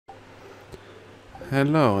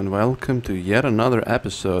Hello and welcome to yet another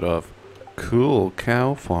episode of Cool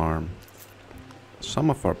Cow Farm. Some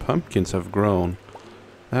of our pumpkins have grown.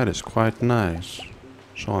 That is quite nice.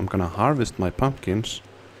 So I'm gonna harvest my pumpkins.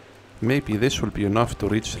 Maybe this will be enough to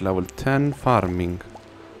reach level 10 farming.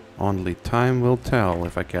 Only time will tell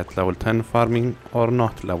if I get level 10 farming or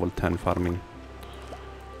not level 10 farming.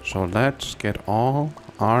 So let's get all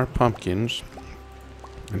our pumpkins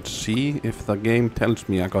and see if the game tells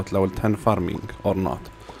me I got level 10 farming or not.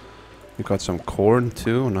 We got some corn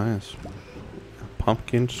too, nice.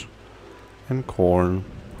 Pumpkins and corn.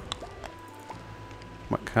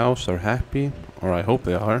 My cows are happy, or I hope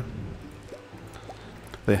they are.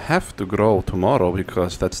 They have to grow tomorrow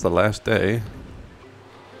because that's the last day.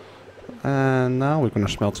 And now we're gonna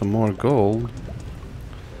smelt some more gold.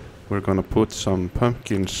 We're gonna put some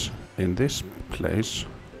pumpkins in this place.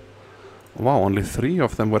 Wow, only 3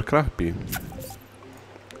 of them were crappy.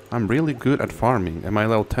 I'm really good at farming. Am I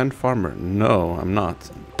level 10 farmer? No, I'm not.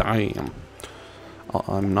 Damn.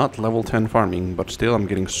 I'm not level 10 farming, but still I'm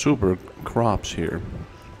getting super crops here.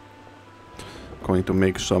 Going to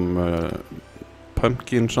make some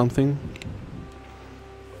pumpkin something.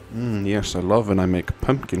 Yes, I love when I make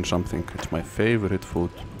pumpkin something. It's my favorite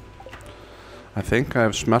food. I think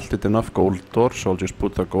I've smelted enough gold doors, so I'll just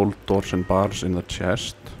put the gold doors and bars in the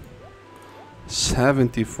chest.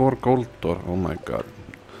 74 gold door, oh my god.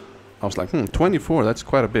 I was like, 24, that's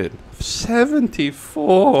quite a bit.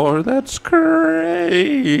 74, that's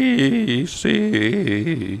crazy.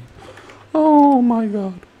 Oh my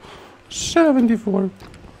god. 74,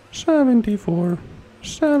 74,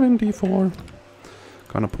 74.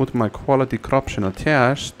 Gonna put my quality crops in a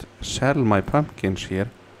chest, sell my pumpkins here.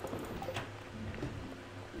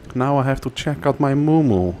 Now I have to check out my moo.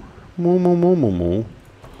 Moo.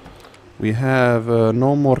 We have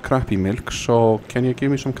no more crappy milk, so can you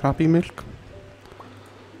give me some crappy milk?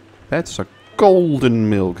 That's a golden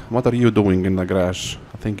milk. What are you doing in the grass?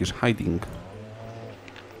 I think he's hiding.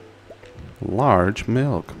 Large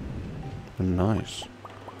milk. Nice.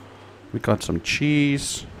 We got some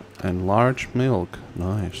cheese and large milk.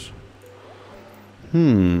 Nice.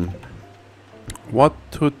 What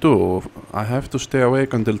to do? I have to stay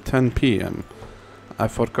awake until 10 p.m. I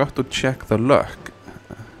forgot to check the luck.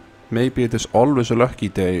 Maybe it is always a lucky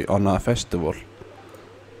day on a festival.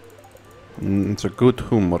 It's a good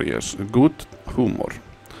humor, yes. Good humor.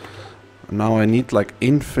 Now I need like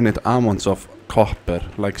infinite amounts of copper.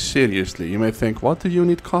 Like seriously, you may think, what do you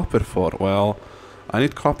need copper for? Well, I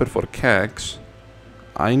need copper for kegs.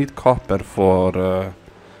 I need copper for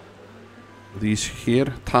these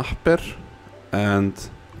here tapper and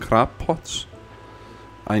crab pots.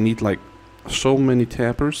 I need like so many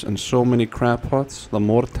tappers and so many crab pots. The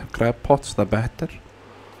more crab pots, the better.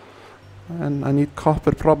 And I need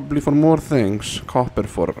copper probably for more things. Copper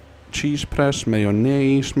for cheese press,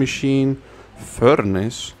 mayonnaise machine,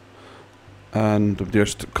 furnace, and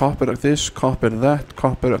just copper this, copper that,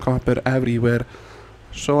 copper everywhere.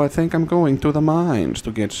 So I think I'm going to the mines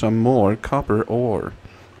to get some more copper ore.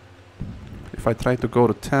 If I try to go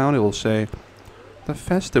to town, it will say, the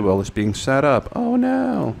festival is being set up. Oh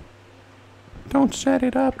no! Don't set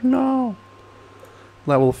it up, no!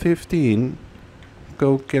 Level 15,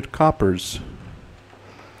 go get coppers.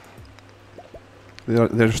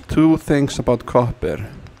 There's 2 things about copper.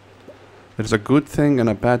 There's a good thing and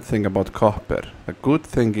a bad thing about copper. The good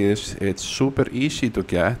thing is it's super easy to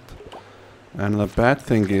get, and the bad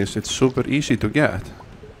thing is it's super easy to get.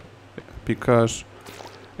 Because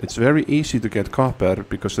it's very easy to get copper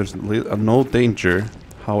because there's no danger.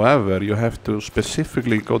 However, you have to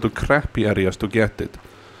specifically go to crappy areas to get it.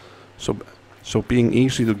 So being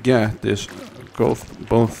easy to get is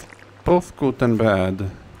both good and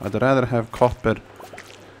bad. I'd rather have copper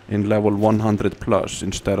in level 100 plus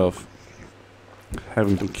instead of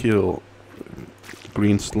having to kill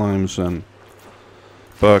green slimes and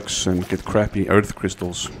bugs and get crappy earth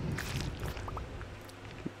crystals.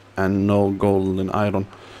 And no gold and iron.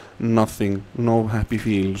 Nothing, no happy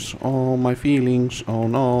feels. Oh, my feelings, oh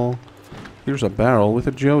no. Here's a barrel with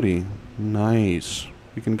a jody. Nice.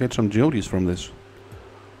 We can get some jodies from this.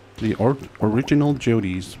 The original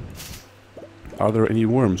jodies. Are there any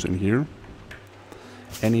worms in here?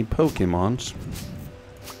 Any Pokemons?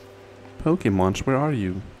 Pokemons, where are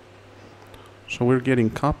you? So we're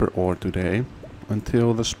getting copper ore today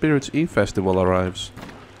until the Spirits E festival arrives.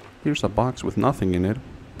 Here's a box with nothing in it.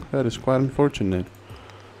 That is quite unfortunate.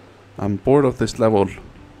 I'm bored of this level.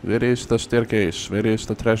 Where is the staircase? Where is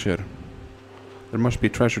the treasure? There must be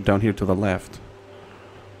treasure down here to the left.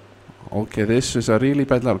 Okay, this is a really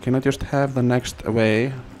bad level. Can I just have the next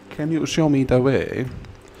way? Can you show me the way?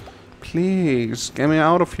 Please, get me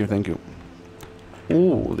out of here, thank you.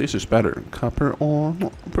 Oh, this is better. Copper ore,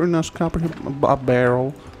 pretty nice copper, a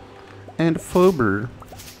barrel, and fiber.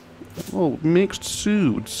 Oh, mixed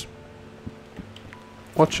suits.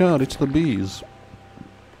 Watch out, it's the bees.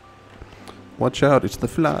 Watch out, it's the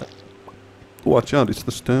fly. Watch out, it's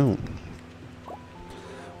the stone.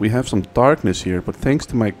 We have some darkness here, but thanks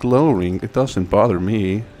to my glow ring, it doesn't bother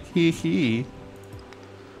me. Hee hee.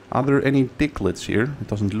 Are there any diglets here? It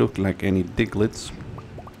doesn't look like any diglets.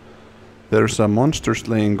 There's a monster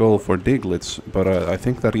slaying goal for diglets, but I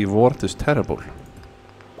think the reward is terrible.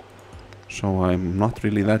 So I'm not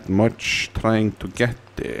really that much trying to get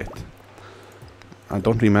it. I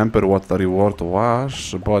don't remember what the reward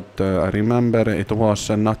was, but I remember it was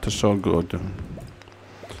not so good.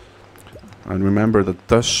 I remember the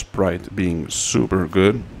dust sprite being super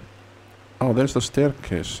good. Oh, there's the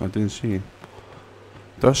staircase, I didn't see.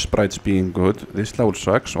 Dust sprites being good, this level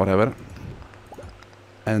sucks, whatever.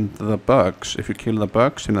 And the bugs, if you kill the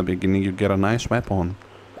bugs in the beginning, you get a nice weapon.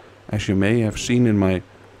 As you may have seen in my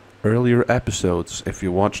earlier episodes, if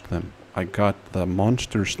you watched them. I got the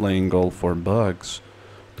monster slaying goal for bugs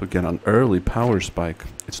to get an early power spike.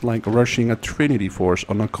 It's like rushing a Trinity Force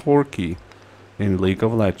on a Corki in League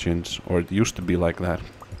of Legends, or it used to be like that.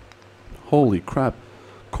 Holy crap,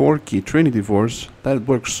 Corki Trinity Force, that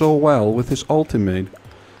works so well with his ultimate.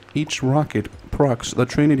 Each rocket procs the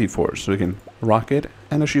Trinity Force, so you can rocket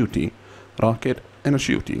and a shooty, rocket and a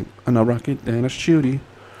shooty, and a rocket and a shooty,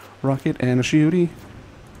 rocket and a shooty.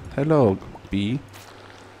 Hello, B.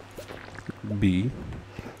 B.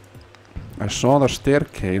 I saw the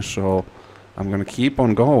staircase, so I'm gonna keep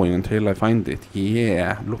on going until I find it.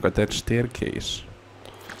 Yeah, look at that staircase.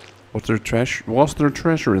 Was there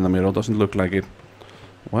treasure in the middle? Doesn't look like it.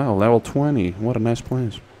 Wow, level 20. What a nice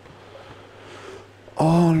place.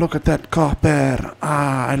 Oh, look at that copper.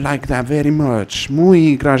 Ah, I like that very much.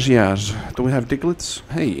 Muy gracias. Do we have diglets?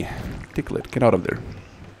 Hey, diglet, get out of there.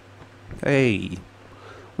 Hey.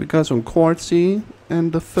 We got some quartzy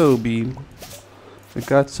and the phobie. We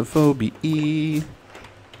got some phobie E.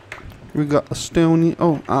 We got a stony.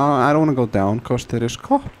 Oh, I don't want to go down because there is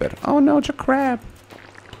copper. Oh no, it's a crab.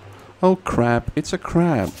 Oh crap, it's a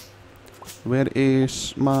crab. Where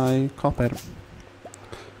is my copper?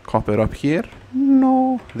 Copper up here?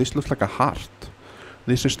 No, this looks like a heart.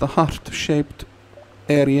 This is the heart-shaped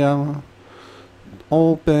area.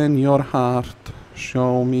 Open your heart.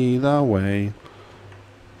 Show me the way.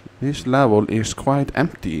 This level is quite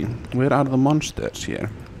empty. Where are the monsters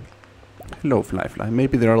here? Hello, Fly.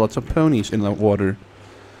 Maybe there are lots of ponies in the water.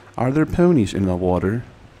 Are there ponies in the water?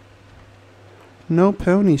 No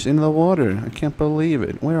ponies in the water. I can't believe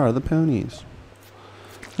it. Where are the ponies?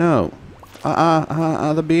 No.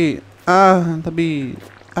 The bee. The bee.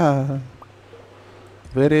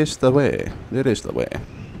 Where is the way? There is the way.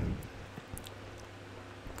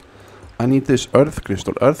 I need this earth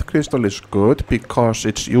crystal. Earth crystal is good because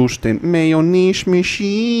it's used in mayonnaise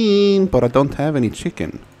machine, but I don't have any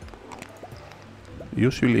chicken.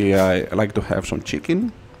 Usually I like to have some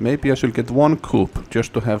chicken. Maybe I should get one coop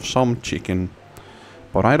just to have some chicken.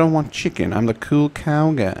 But I don't want chicken. I'm the cool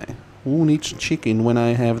cow guy. Who needs chicken when I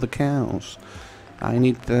have the cows? I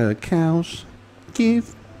need the cows.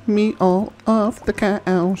 Give me all of the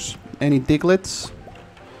cows. Any diglets?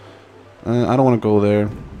 I don't want to go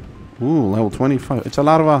there. Ooh, level 25. It's a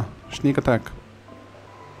larva. Sneak attack.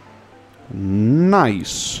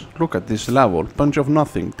 Nice. Look at this level. Bunch of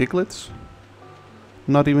nothing. Diglets?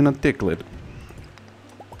 Not even a diglet.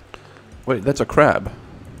 Wait, that's a crab.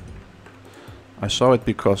 I saw it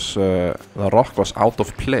because the rock was out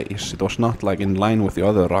of place. It was not like in line with the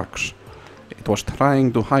other rocks. It was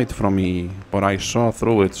trying to hide from me, but I saw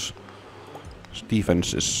through its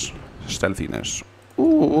defenses, stealthiness.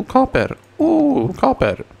 Ooh, copper. Ooh,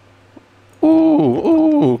 copper.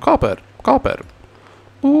 Ooh, copper.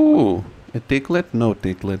 Ooh, a diglet? No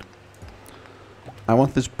diglet. I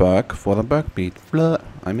want this bug for the bug meat. Blah,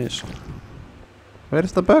 I missed. Where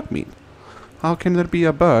is the bug meat? How can there be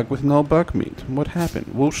a bug with no bug meat? What happened?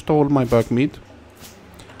 Who stole my bug meat?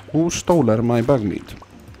 Who stole my bug meat?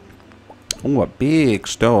 Oh, a big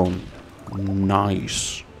stone.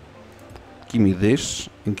 Nice. Give me this,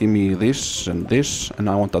 and give me this, and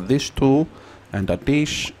I want a this too. And a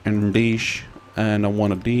dish, and dish, and I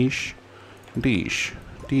want a dish, dish,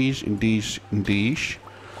 and dish.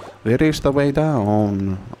 Where is the way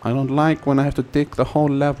down? I don't like when I have to dig the whole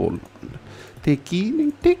level.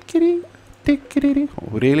 Tickety, tickety, tickety.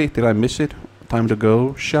 Oh, really? Did I miss it? Time to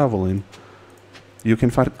go shoveling. You can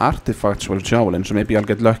find artifacts while shoveling, so maybe I'll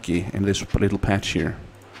get lucky in this little patch here.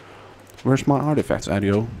 Where's my artifacts,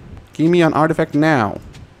 Adio? Give me an artifact now.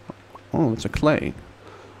 Oh, it's a clay.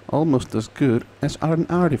 Almost as good as an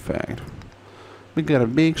artifact. We got a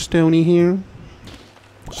big stony here.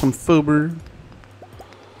 Some fubber.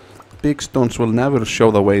 Big stones will never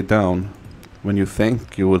show the way down when you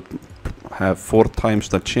think you would have 4 times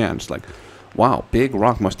the chance. Like, wow, big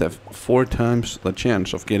rock must have 4 times the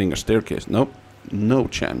chance of getting a staircase. Nope, no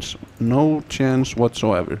chance. No chance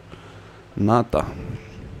whatsoever. Nada.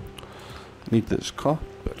 Need this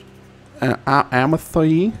copper.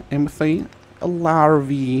 Amethyst. A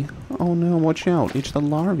larvae. Oh no, watch out. It's the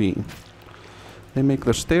larvae. They make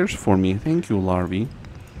the stairs for me. Thank you, larvae.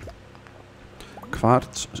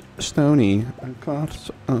 Quartz. Stony.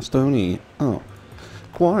 Quartz. Stony. Oh.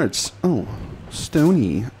 Quartz. Oh.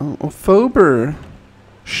 Stony. Oh. Oh. Fober.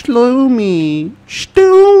 Shlomi.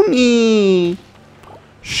 Stony.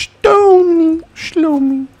 Stony.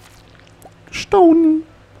 Shlomi. Stony.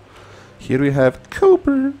 Here we have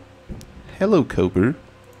copper. Hello, copper.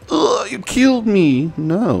 Ugh, you killed me.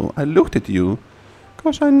 No, I looked at you.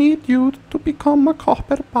 Because I need you to become a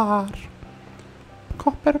copper bar.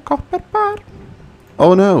 Copper bar.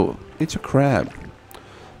 Oh no, it's a crab.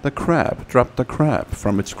 The crab dropped the crab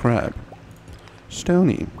from its crab.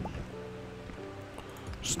 Stony.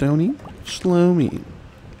 Stony? Slow-me.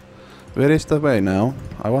 Where is the way now?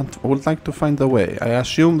 I would like to find the way. I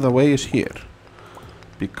assume the way is here.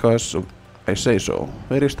 Because I say so.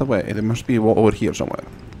 Where is the way? There must be over here somewhere.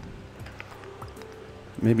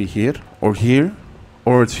 Maybe here? Or here?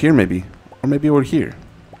 Or it's here maybe. Or maybe over here.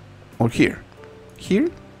 Or here. Here?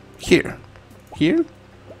 Here. Here?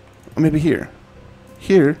 Or maybe here.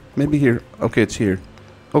 Here? Maybe here. Okay, it's here.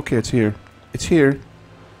 Okay, it's here. It's here.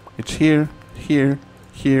 It's here. Here.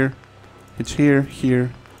 Here. It's here.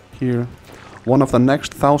 Here. Here. One of the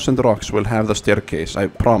next 1,000 rocks will have the staircase. I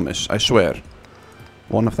promise. I swear.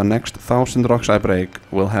 One of the next 1,000 rocks I break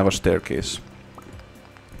will have a staircase.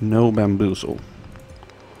 No bamboozle.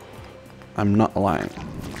 I'm not lying.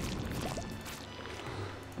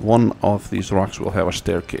 One of these rocks will have a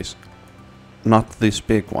staircase. Not this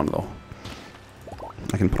big one though.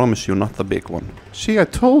 I can promise you, not the big one. See, I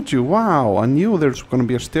told you. Wow, I knew there's gonna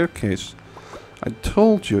be a staircase. I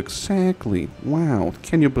told you exactly. Wow,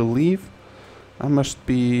 can you believe? I must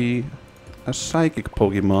be a psychic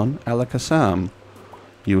Pokemon. Alakazam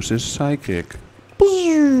uses psychic.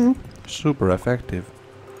 Super effective.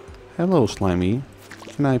 Hello, Slimy.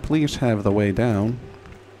 Can I please have the way down?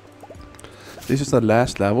 This is the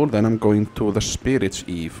last level, then I'm going to the Spirit's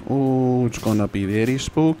Eve. Oh, it's gonna be very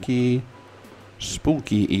spooky.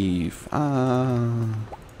 Spooky Eve. Ah,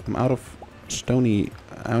 I'm out of stony,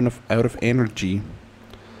 out of energy.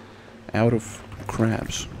 Out of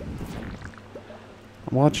crabs.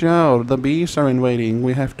 Watch out, the bees are invading.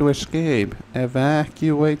 We have to escape.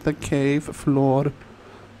 Evacuate the cave floor.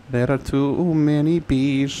 There are too many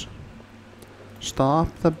bees. Stop,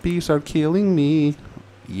 the bees are killing me.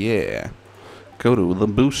 Yeah. Go to the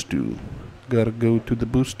Boostu. Gotta go to the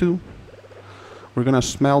Boostu. We're gonna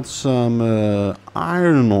smelt some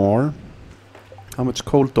iron ore. How much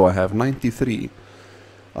coal do I have? 93.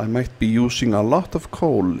 I might be using a lot of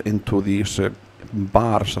coal into these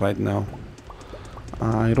bars right now.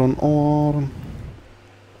 Iron ore.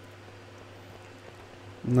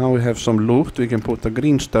 Now we have some loot. We can put the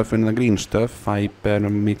green stuff in the green stuff. Fiber,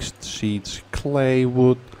 mixed seeds, clay,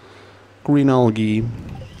 wood, green algae.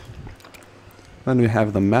 Then we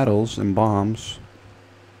have the metals and bombs.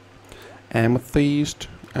 Amethyst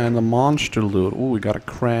and the monster loot. Oh, we got a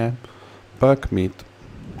crab, buckmeat,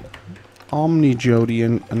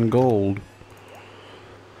 omnijodian and gold.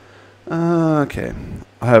 Okay,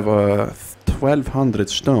 I have a 1,200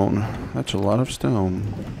 stone. That's a lot of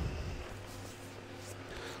stone.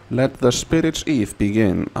 Let the Spirit's Eve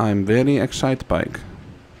begin. I'm very excited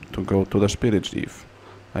to go to the Spirit's Eve.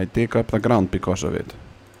 I dig up the ground because of it.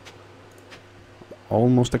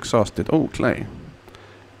 Almost exhausted. Oh, clay.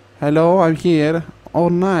 Hello, I'm here. Oh,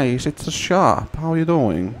 nice. It's a shop. How are you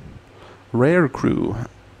doing? Rare crew.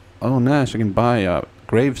 Oh, nice. I can buy a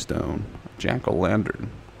gravestone. Jack-o'-lantern.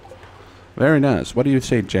 Very nice. What do you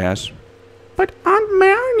say, Jazz? But Aunt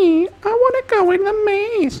Marnie, I want to go in the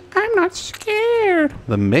maze. I'm not scared.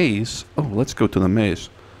 The maze? Oh, let's go to the maze.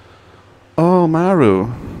 Oh,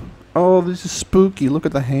 Maru. Oh, this is spooky. Look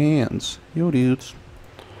at the hands. Yo, dudes.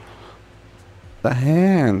 The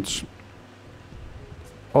hands.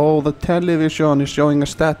 Oh, the television is showing a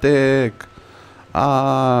static.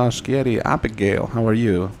 Ah, scary. Abigail, how are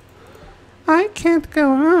you? I can't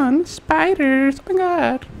go on. Spiders. Oh my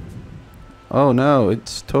god. Oh no,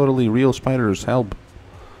 it's totally real spiders. Help.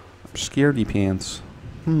 I'm scaredy pants.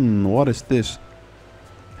 What is this?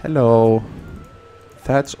 Hello.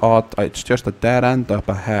 That's odd. It's just a dead end up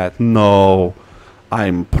ahead. No.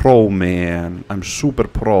 I'm pro, man. I'm super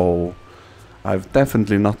pro. I've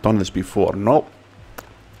definitely not done this before. Nope.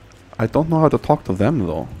 I don't know how to talk to them,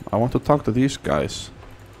 though. I want to talk to these guys.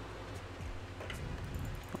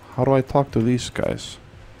 How do I talk to these guys?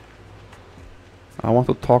 I want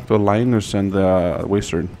to talk to Linus and the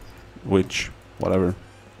wizard. Witch. Whatever.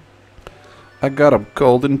 I got a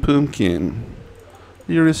golden pumpkin.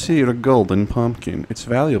 You received a golden pumpkin. It's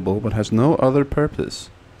valuable, but has no other purpose.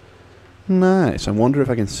 Nice. I wonder if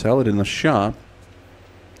I can sell it in the shop,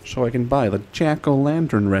 so I can buy the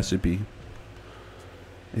jack-o'-lantern recipe.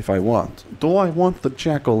 If I want. Do I want the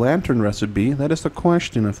jack-o'-lantern recipe? That is the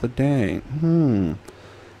question of the day.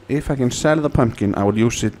 If I can sell the pumpkin, I will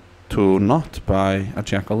use it to not buy a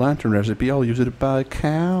jack-o'-lantern recipe. I'll use it to buy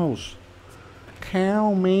cows.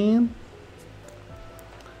 Cow, man.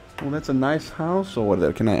 Oh, that's a nice house over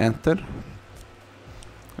there. Can I enter?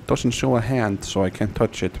 It doesn't show a hand, so I can't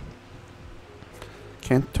touch it.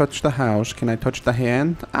 Can't touch the house. Can I touch the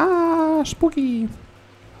hand? Ah, spooky.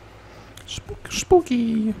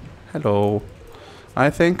 Spooky. Hello.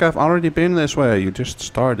 I think I've already been this way. You just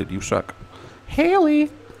started. You suck.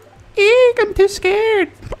 Haley. Eek, I'm too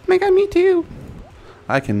scared. Oh my god, me too.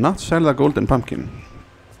 I cannot sell the golden pumpkin.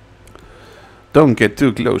 Don't get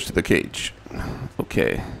too close to the cage.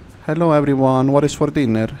 Okay. Hello everyone, what is for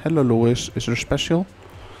dinner? Hello Louis, is there a special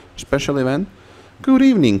event? Good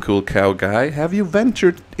evening, cool cow guy. Have you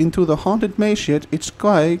ventured into the haunted maze yet? It's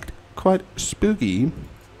quite spooky.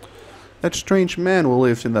 That strange man who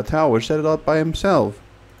lives in the tower set it up by himself.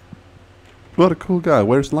 What a cool guy.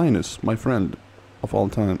 Where's Linus, my friend of all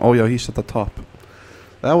time? Oh yeah, he's at the top.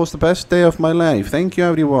 That was the best day of my life. Thank you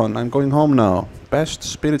everyone. I'm going home now. Best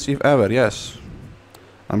spirits eve ever, yes.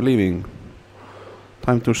 I'm leaving.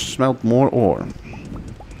 Time to smelt more ore.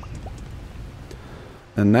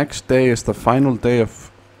 The next day is the final day of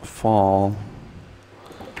fall.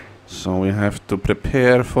 So we have to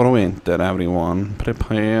prepare for winter, everyone.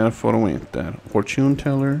 Prepare for winter. Fortune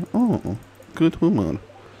teller. Oh, good humor.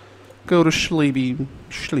 Go to sleepy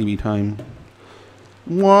time.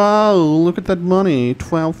 Wow, look at that money.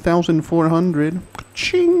 12,400.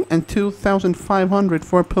 Ching! And 2,500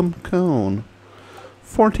 for pumpkin.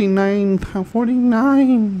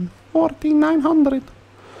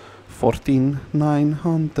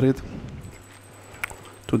 4,900.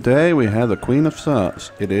 Today we have the queen of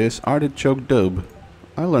sauce. It is artichoke dough.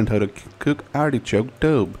 I learned how to cook artichoke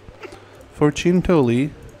dough. For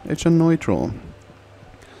Chintoli, it's a neutral.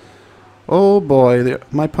 Oh boy,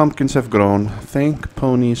 my pumpkins have grown. Thank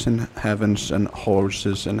ponies and heavens and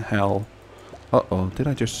horses and hell. Uh-oh, did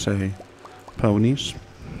I just say ponies?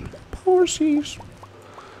 Horses.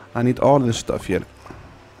 I need all this stuff here.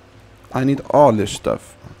 I need all this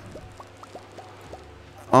stuff.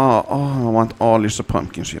 Oh, I want all these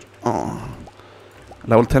pumpkins here. Oh.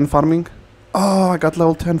 Level 10 farming? Oh, I got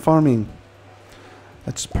level 10 farming.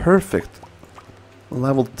 That's perfect.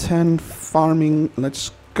 Level 10 farming.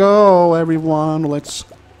 Let's go, everyone. Let's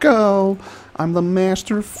go. I'm the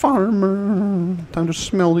master farmer. Time to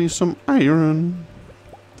smell these some iron.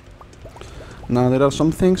 Now, there are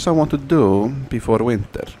some things I want to do before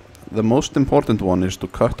winter. The most important one is to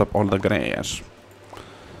cut up all the grass.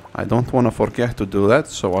 I don't want to forget to do that,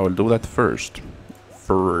 so I will do that first.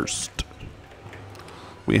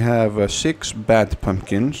 We have 6 bad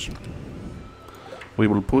pumpkins. We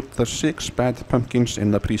will put the 6 bad pumpkins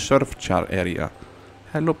in the preserve jar area.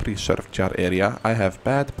 Hello, preserve jar area. I have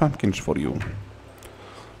bad pumpkins for you.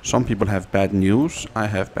 Some people have bad news. I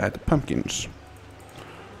have bad pumpkins.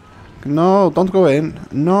 No, don't go in.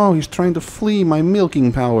 No, he's trying to flee my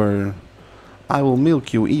milking power. I will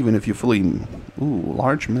milk you even if you flee. Ooh,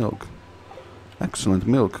 large milk. Excellent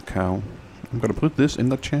milk, cow. I'm gonna put this in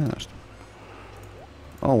the chest.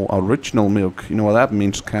 Oh, original milk. You know what that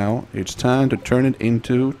means, cow? It's time to turn it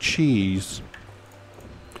into cheese.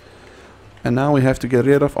 And now we have to get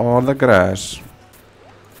rid of all the grass.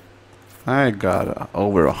 I got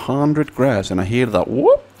over 100 grass, and I hear that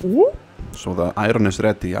whoop, whoop. So the iron is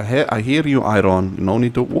ready. I hear you, iron. No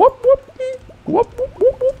need to whoop, whoop, whoop, whoop, whoop,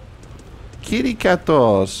 whoop. Kitty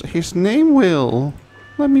Katos, his name will.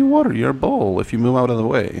 Let me water your bowl if you move out of the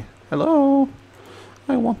way. Hello?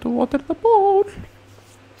 I want to water the bowl.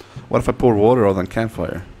 What if I pour water on the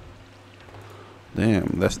campfire?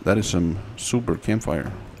 Damn, that is some super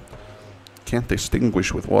campfire. Can't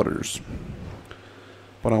extinguish with waters.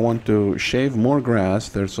 But I want to shave more grass.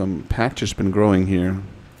 There's some patches been growing here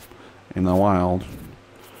in the wild.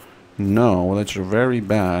 No, that's very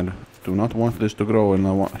bad. Do not want this to grow in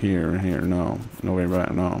the here, no. No, very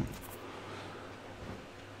bad, no.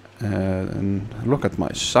 And look at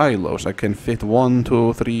my silos. I can fit 1,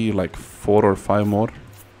 2, 3, like 4 or 5 more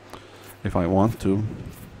if I want to.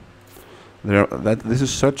 This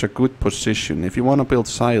is such a good position. If you want to build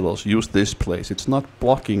silos, use this place. It's not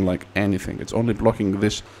blocking like anything. It's only blocking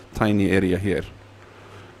this tiny area here.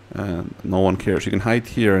 And no one cares. You can hide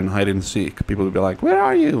here and hide and seek. People will be like, "Where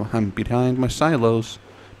are you?" "I'm behind my silos."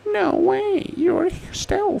 "No way, you're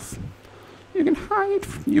stealth. You can hide.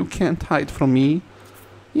 You can't hide from me."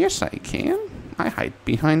 "Yes, I can. I hide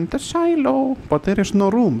behind the silo." "But there is no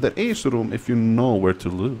room." "There is room if you know where to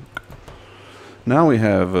look." Now we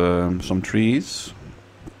have some trees.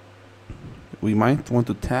 We might want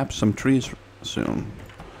to tap some trees soon.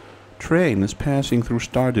 Train is passing through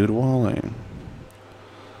Stardew Valley.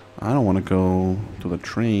 I don't want to go to the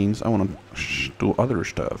trains. I want to do other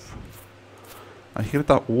stuff. I hear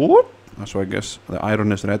that whoop. So I guess the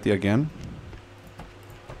iron is ready again.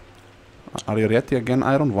 Are you ready again,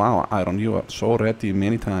 Iron? Wow, Iron, you are so ready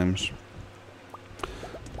many times.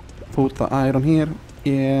 Put the iron here.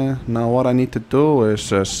 Yeah, now what I need to do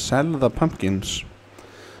is sell the pumpkins.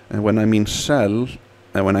 And when I mean sell,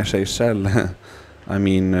 and when I say sell, I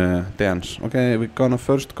mean dance. Okay, we're gonna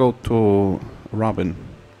first go to Robin.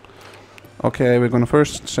 Okay, we're gonna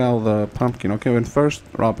first sell the pumpkin. Okay, when first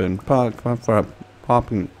Robin,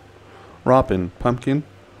 pumpkin, Robin, pumpkin,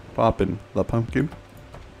 Robin, the pumpkin.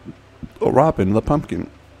 Oh, Robin, the pumpkin.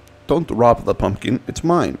 Don't rob the pumpkin, it's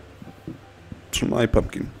mine. It's my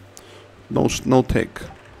pumpkin. No take.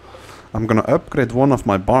 I'm gonna upgrade one of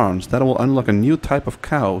my barns. That will unlock a new type of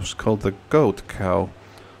cows called the goat cow.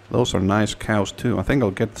 Those are nice cows too. I think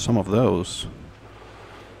I'll get some of those.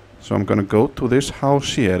 So I'm gonna go to this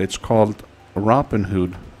house here. It's called Robin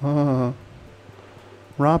Hood.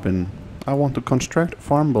 Robin, I want to construct a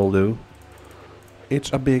farm builder.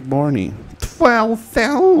 It's a big barney.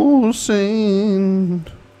 12,000.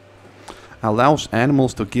 Allows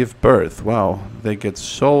animals to give birth. Wow, they get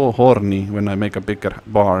so horny when I make a bigger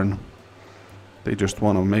barn. They just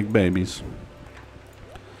want to make babies.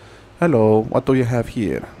 Hello, what do you have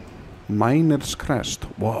here? Miner's Crest.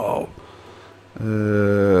 Wow.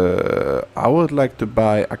 I would like to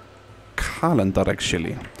buy a calendar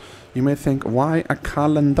actually. You may think, why a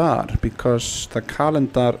calendar? Because the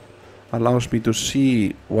calendar allows me to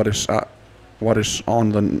see what is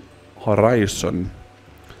on the horizon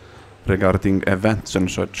regarding events and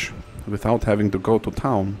such without having to go to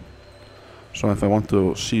town. So if I want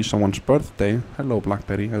to see someone's birthday, hello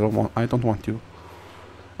Blackberry, I don't want you.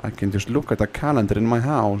 I can just look at the calendar in my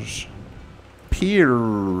house.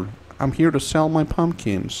 Here, I'm here to sell my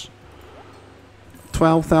pumpkins.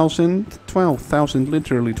 12,000, 12,000,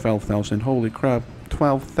 literally 12,000. Holy crap,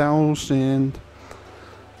 12,000.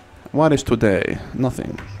 What is today?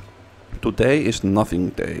 Nothing. Today is nothing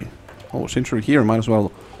day. Oh, since you're here, might as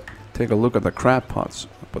well take a look at the crab pots.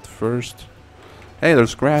 But first, hey,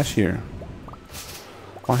 there's grass here.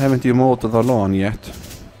 Why haven't you mowed the lawn yet?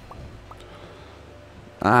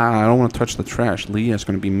 I don't want to touch the trash. Leah's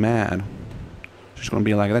gonna be mad. She's gonna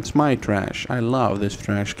be like, that's my trash. I love this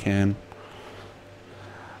trash can.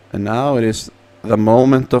 And now it is the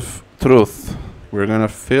moment of truth. We're gonna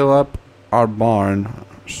fill up our barn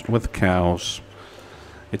with cows.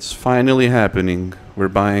 It's finally happening. We're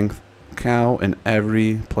buying cow in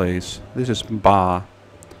every place. This is Ba.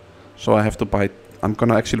 So I have to buy... I'm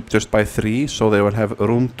gonna actually just buy 3 so they will have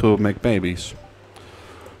room to make babies.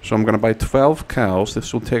 So I'm gonna buy 12 cows.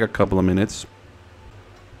 This will take a couple of minutes.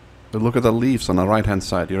 But look at the leaves on the right hand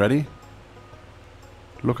side. You ready?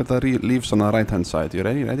 Look at the leaves on the right hand side. You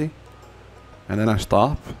ready? Ready? And then I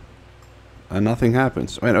stop. And nothing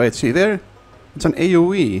happens. Wait, see there? It's an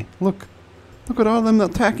AoE. Look. Look at all of them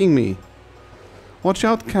attacking me. Watch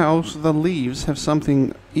out, cows. The leaves have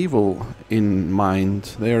something evil in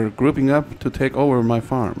mind. They're grouping up to take over my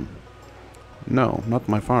farm. No, not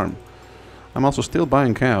my farm. I'm also still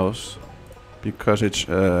buying cows. Because it's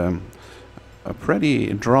a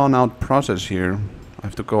pretty drawn out process here. I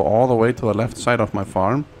have to go all the way to the left side of my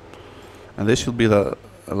farm. And this will be the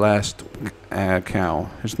last cow.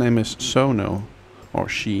 His name is Sono. Or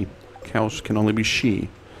she. Cows can only be she.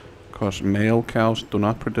 Because male cows do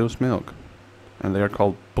not produce milk. And they are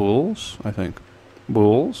called bulls, I think.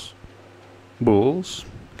 Bulls? Bulls?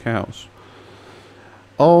 Cows.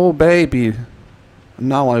 Oh, baby.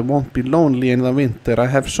 Now I won't be lonely in the winter. I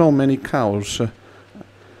have so many cows.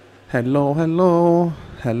 Hello, hello.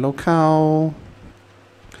 Hello, cow.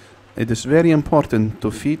 It is very important to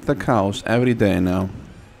feed the cows every day now.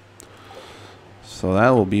 So that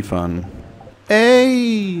will be fun.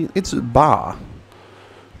 Hey! It's Ba.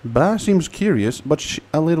 Ba seems curious, but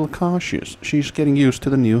a little cautious. She's getting used to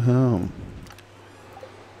the new home.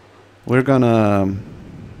 We're gonna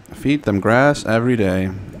feed them grass every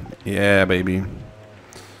day. Yeah, baby.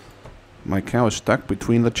 My cow is stuck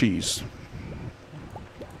between the cheese.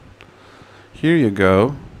 Here you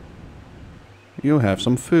go. You have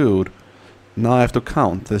some food. Now I have to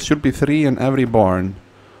count. There should be 3 in every barn.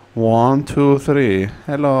 1, 2, 3.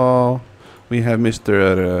 Hello. We have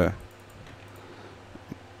Mr.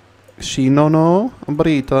 Shinono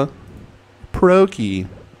Brita. Proki.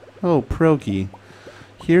 Oh, Proki.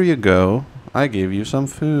 Here you go. I gave you some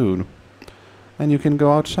food. And you can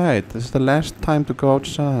go outside. This is the last time to go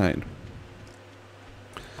outside.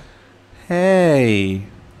 Hey.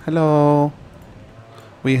 Hello.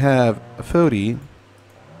 We have Foodie,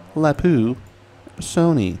 Lapu,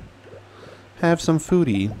 Sony. Have some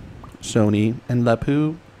foodie, Sony, and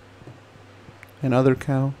Lapu, and other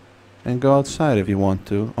cow. And go outside if you want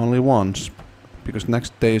to. Only once. Because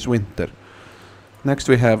next day is winter. Next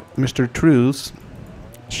we have Mr. Truth,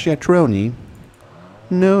 Shatroni,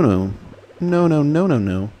 No.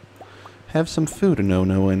 Have some food,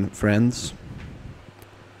 No and friends.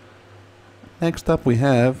 Next up we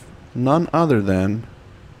have none other than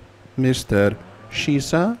Mr.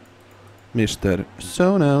 Shisa, Mr.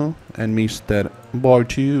 Sono, and Mr.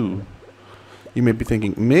 Bartu. You may be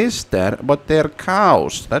thinking, Mister, but they're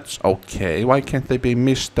cows. That's okay. Why can't they be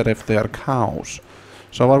Mister if they're cows?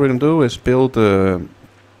 So what we're gonna do is build.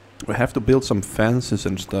 We have to build some fences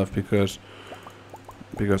and stuff because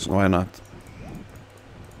why not?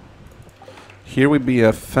 Here will be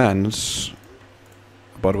a fence,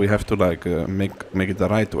 but we have to like make it the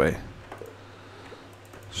right way.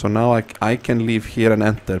 So now I can leave here and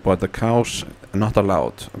enter, but the cows are not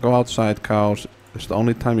allowed. Go outside, cows. It's the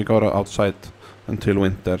only time you go outside until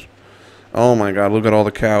winter. Oh my god, look at all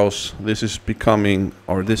the cows. This is becoming,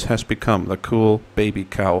 or this has become, the cool baby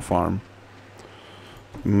cow farm.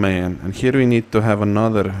 Man, and here we need to have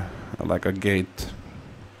another, like a gate.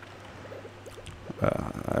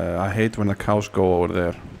 I hate when the cows go over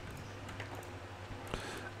there.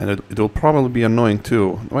 And it will probably be annoying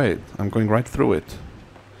too. Wait, I'm going right through it.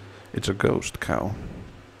 It's a ghost cow.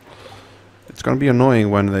 It's gonna be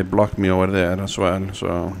annoying when they block me over there as well,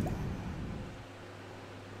 so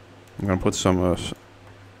I'm gonna put some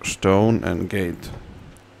stone and gate.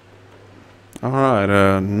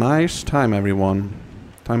 Alright, nice time everyone.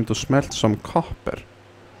 Time to smelt some copper.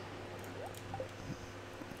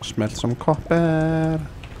 Smelt some copper.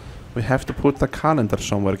 We have to put the calendar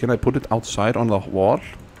somewhere. Can I put it outside on the wall?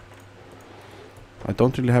 I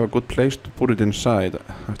don't really have a good place to put it inside.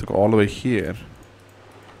 I have to go all the way here.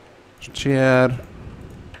 Chair.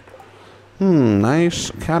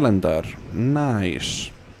 Nice calendar.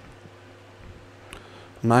 Nice.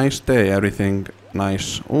 Nice day, everything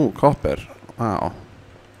nice. Oh, copper. Wow.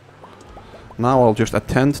 Now I'll just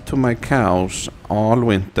attend to my cows all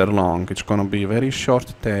winter long. It's gonna be a very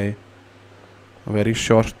short day. A very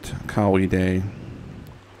short cowy day.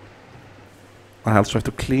 I also have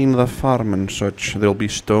to clean the farm and such. There'll be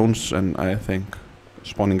stones and I think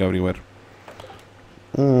spawning everywhere.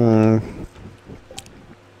 Oh,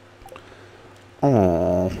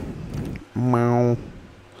 meow.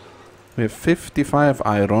 We have 55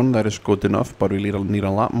 iron. That is good enough, but we need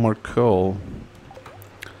a lot more coal.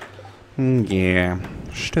 Yeah,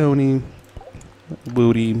 stony,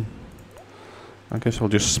 booty. I guess I'll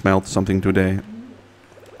just smelt something today.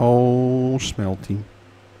 Oh, smelty.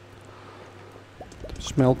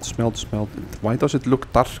 Smelt. Why does it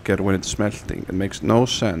look darker when it's smelting? It makes no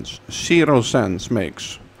sense. 0 sense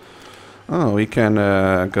makes. Oh, we can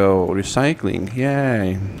go recycling.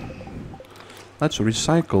 Yay. Let's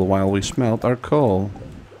recycle while we smelt our coal.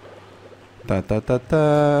 Put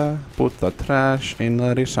the trash in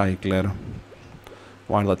the recycler.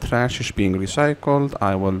 While the trash is being recycled,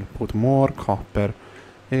 I will put more copper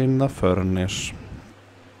in the furnace.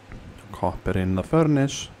 Copper in the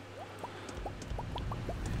furnace.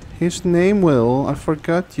 His name will, I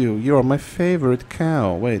forgot you. You are my favorite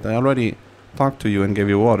cow. Wait, I already talked to you and gave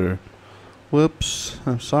you water. Whoops.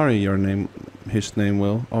 I'm sorry, his name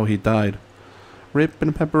will. Oh, he died. Rip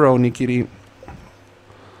and pepperoni, kitty.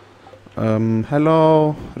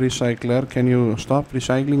 Hello, recycler. Can you stop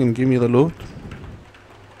recycling and give me the loot?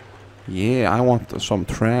 Yeah, I want some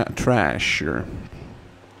trash here.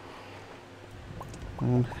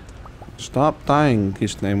 Stop dying,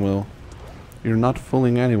 his name will. You're not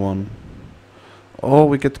fooling anyone. Oh,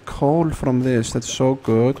 we get coal from this. That's so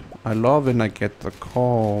good. I love when I get the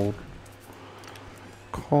coal.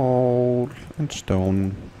 Coal and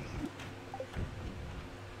stone.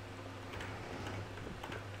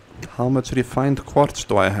 How much refined quartz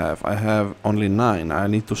do I have? I have only 9. I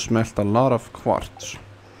need to smelt a lot of quartz.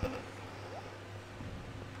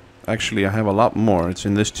 Actually, I have a lot more. It's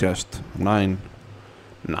in this chest. 9.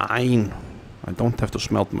 9! I don't have to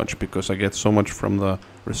smelt much because I get so much from the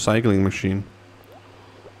recycling machine.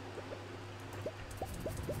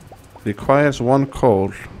 Requires 1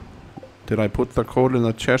 coal. Did I put the coal in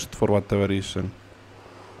the chest for whatever reason?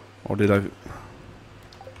 Or did I...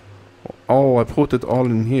 Oh, I put it all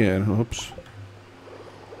in here. Oops.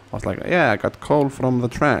 I was like, yeah, I got coal from the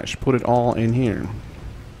trash. Put it all in here.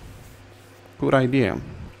 Good idea.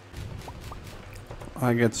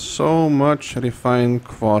 I get so much refined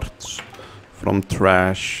quartz from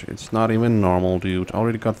trash. It's not even normal, dude. I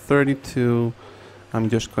already got 32. I'm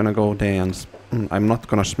just gonna go dance. I'm not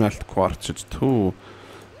gonna smelt quartz. It's too...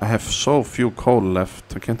 I have so few coal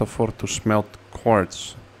left. I can't afford to smelt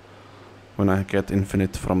quartz when I get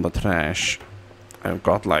infinite from the trash. I've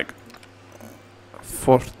got like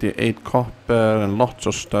 48 copper and lots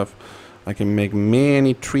of stuff. I can make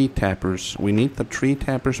many tree tappers. We need the tree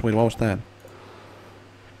tappers. Wait, what was that?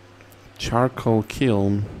 Charcoal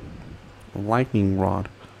kiln. Lightning rod.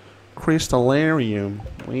 Crystallarium.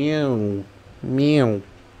 Meow. Meow.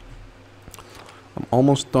 I'm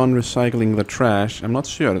almost done recycling the trash. I'm not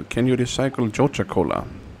sure. Can you recycle Joja Cola?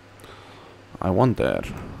 I wonder.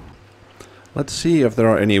 Let's see if there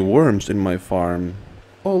are any worms in my farm.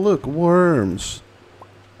 Oh, look, worms.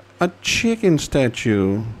 A chicken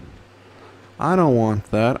statue. I don't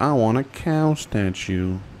want that. I want a cow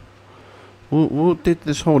statue. Who did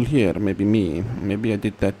this hole here? Maybe me. Maybe I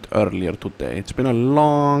did that earlier today. It's been a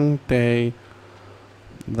long day.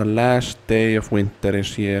 The last day of winter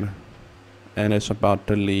is here. And it's about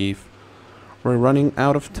to leave. We're running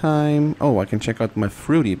out of time. Oh, I can check out my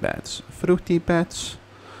fruity bats. Fruity bats.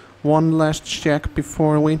 One last check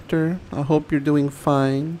before winter. I hope you're doing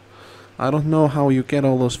fine. I don't know how you get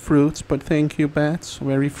all those fruits, but thank you, bats.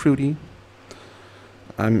 Very fruity.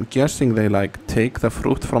 I'm guessing they like take the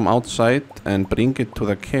fruit from outside and bring it to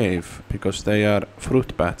the cave because they are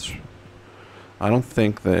fruit bats. I don't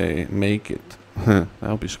think they make it. That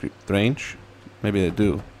would be strange. Maybe they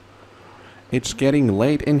do. It's getting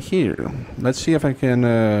late in here. Let's see if I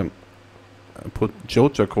can put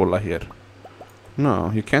Joja Cola here.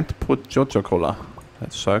 No, you can't put Joja Cola.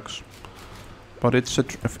 That sucks. But it's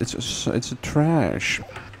a trash.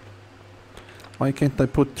 Why can't I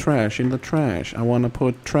put trash in the trash? I wanna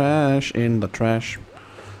put trash in the trash.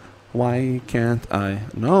 Why can't I?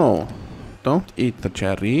 No! Don't eat the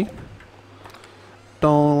cherry.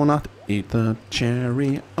 Do not eat the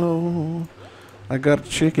cherry. Oh, I got a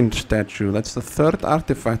chicken statue. That's the 3rd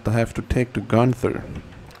artifact I have to take to Gunther.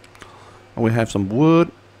 We have some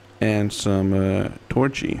wood and some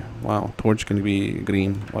torchy. Wow, torch can be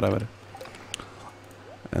green, whatever.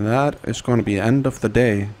 And that is going to be the end of the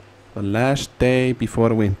day. The last day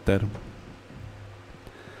before winter.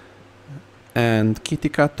 And kitty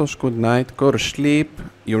katos, good night. Go to sleep.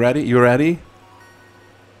 You ready? You ready?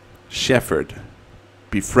 Shepherd.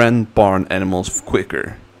 Befriend barn animals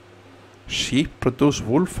quicker. Sheep produce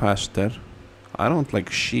wool faster. I don't like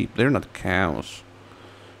sheep. They're not cows.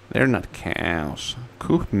 They're not cows.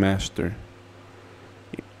 Coop master.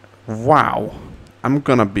 Wow. I'm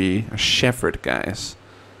gonna be a shepherd, guys.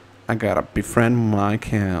 I gotta befriend my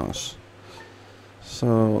cows.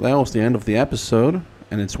 So that was the end of the episode.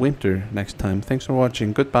 And it's winter next time. Thanks for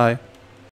watching. Goodbye.